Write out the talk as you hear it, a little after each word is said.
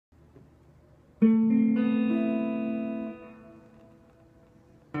Hi,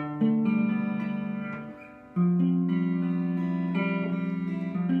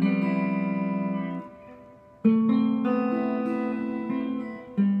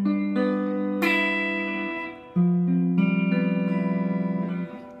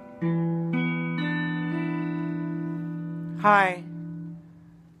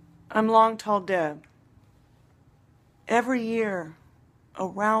 I'm Long Tall Deb. Every year,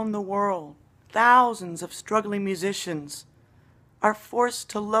 around the world, thousands of struggling musicians are forced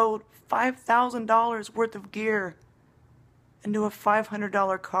to load $5,000 worth of gear into a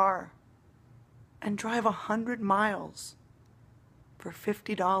 $500 car and drive 100 miles for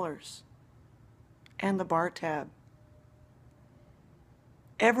 $50 and the bar tab.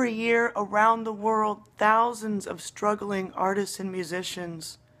 Every year around the world, thousands of struggling artists and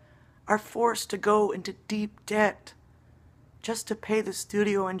musicians are forced to go into deep debt just to pay the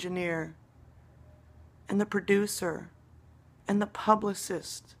studio engineer and the producer and the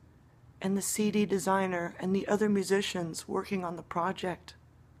publicist and the CD designer and the other musicians working on the project.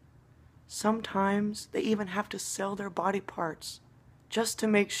 Sometimes they even have to sell their body parts just to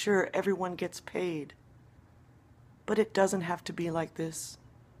make sure everyone gets paid. But it doesn't have to be like this.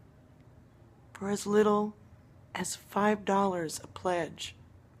 For as little as $5 a pledge,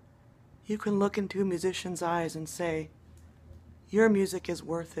 you can look into a musician's eyes and say, your music is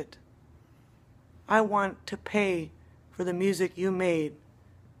worth it. I want to pay for the music you made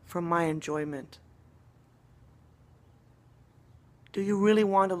for my enjoyment. Do you really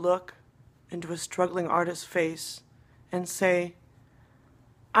want to look into a struggling artist's face and say,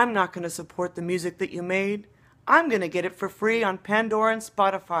 I'm not going to support the music that you made. I'm going to get it for free on Pandora and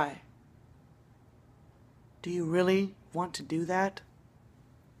Spotify. Do you really want to do that?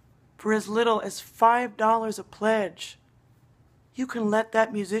 For as little as $5 a pledge, you can let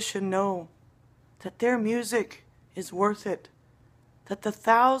that musician know that their music is worth it, that the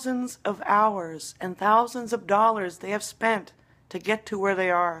thousands of hours and thousands of dollars they have spent to get to where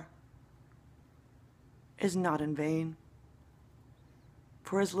they are is not in vain.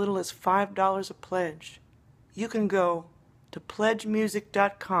 For as little as $5 a pledge, you can go to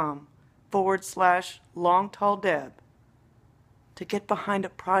pledgemusic.com/LongTallDeb to get behind a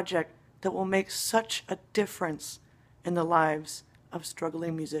project that will make such a difference in the lives of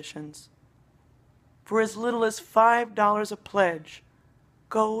struggling musicians. For as little as $5 a pledge,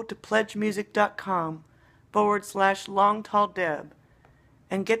 go to pledgemusic.com/LongTallDeb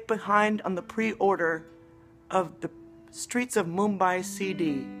and get behind on the pre-order of the Streets of Mumbai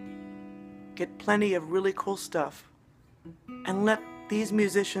CD. Get plenty of really cool stuff and let these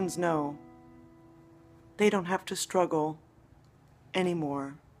musicians know they don't have to struggle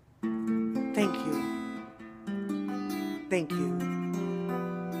anymore. Thank you. Thank you.